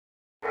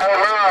Hey,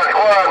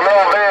 ModSquad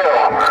Mobile.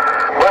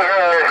 Look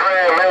at this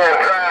red man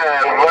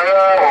trying.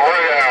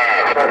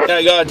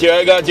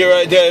 I got you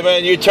right there,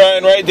 man. You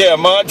trying right there.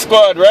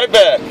 ModSquad, right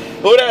back.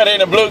 Who that in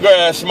the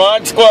bluegrass?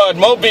 ModSquad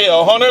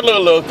Mobile,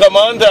 Honolulu. Come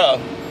on down.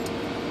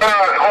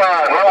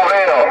 ModSquad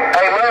Mobile.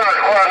 Hey,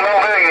 ModSquad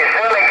Mobile, you're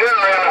selling good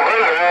around the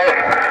bluegrass.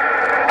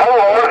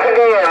 Oh, once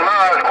again,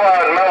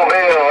 ModSquad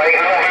Mobile.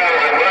 Ain't no good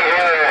in the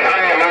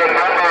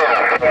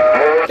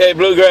bluegrass. Hey,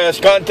 Bluegrass,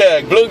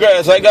 contact.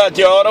 Bluegrass, I got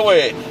you all the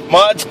way.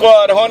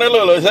 ModSquad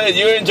Honolulu. Hey,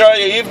 you enjoy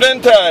your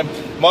evening time.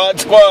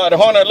 ModSquad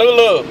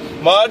Honolulu.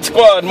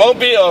 ModSquad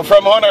Mobile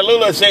from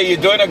Honolulu. Say you're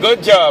doing a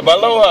good job.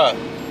 Aloha.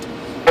 Hey,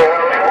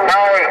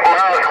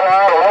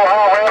 ModSquad.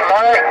 Aloha,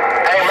 RedManKY.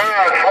 Hey,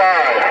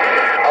 ModSquad.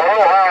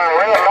 Aloha,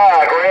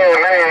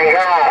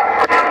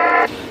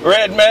 RedManKY.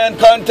 Redman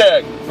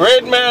contact.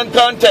 Redman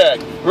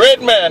contact.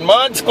 Redman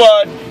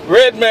ModSquad.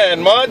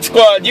 Redman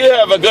ModSquad. You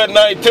have a good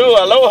night too.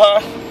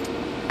 Aloha.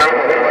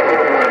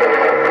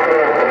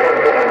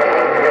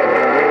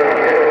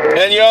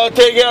 And you all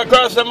take it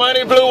across the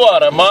mighty blue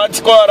water.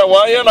 ModSquad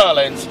Hawaiian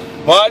Islands.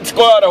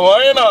 ModSquad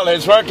Hawaiian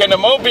Islands. Working the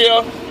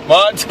Mobile.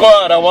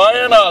 ModSquad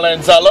Hawaiian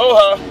Islands.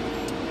 Aloha.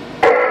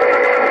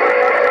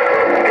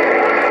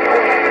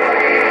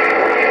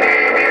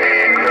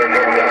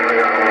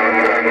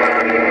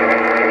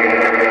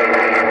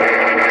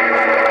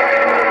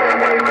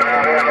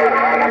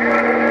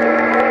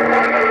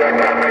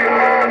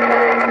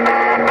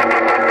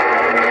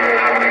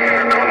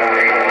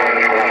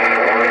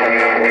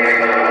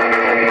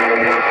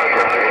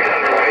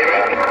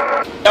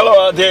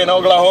 Hello out there in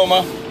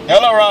Oklahoma.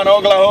 Hello around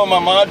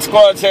Oklahoma.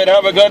 ModSquad said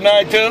have a good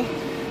night too.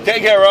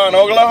 Take care around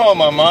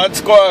Oklahoma.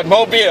 ModSquad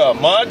Mobile.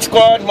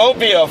 ModSquad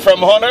Mobile from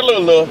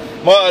Honolulu.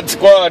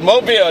 ModSquad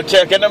Mobile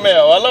checking the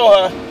mail.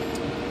 Aloha.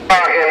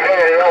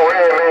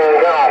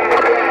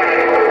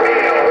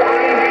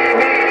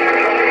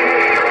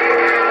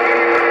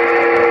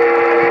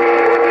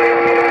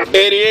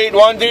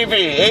 88.1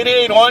 dB.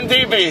 88.1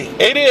 dB.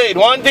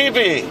 88.1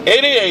 dB.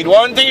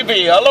 88.1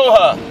 dB.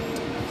 Aloha.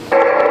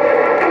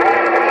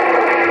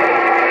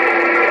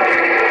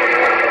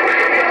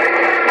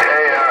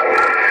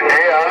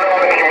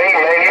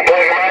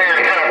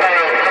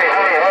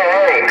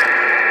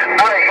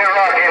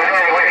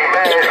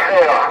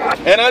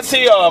 And I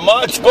see y'all,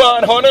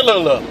 ModSquad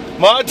Honolulu.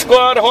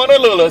 ModSquad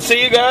Honolulu.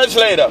 See you guys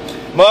later.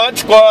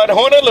 ModSquad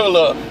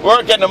Honolulu.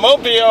 Working the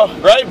Mobile.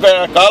 Right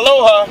back.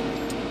 Aloha.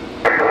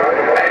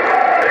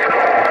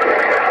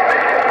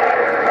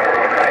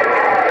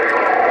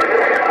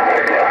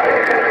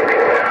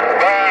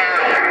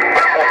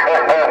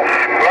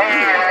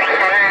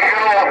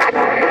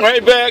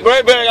 Right back,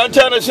 right back. I'm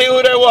trying to see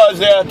who that was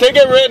there. Take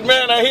it,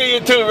 Redman. I hear you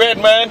too,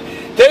 Redman.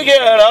 Take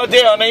it out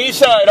there on the east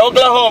side,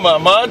 Oklahoma.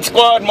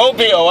 ModSquad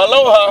Mobile.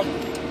 Aloha.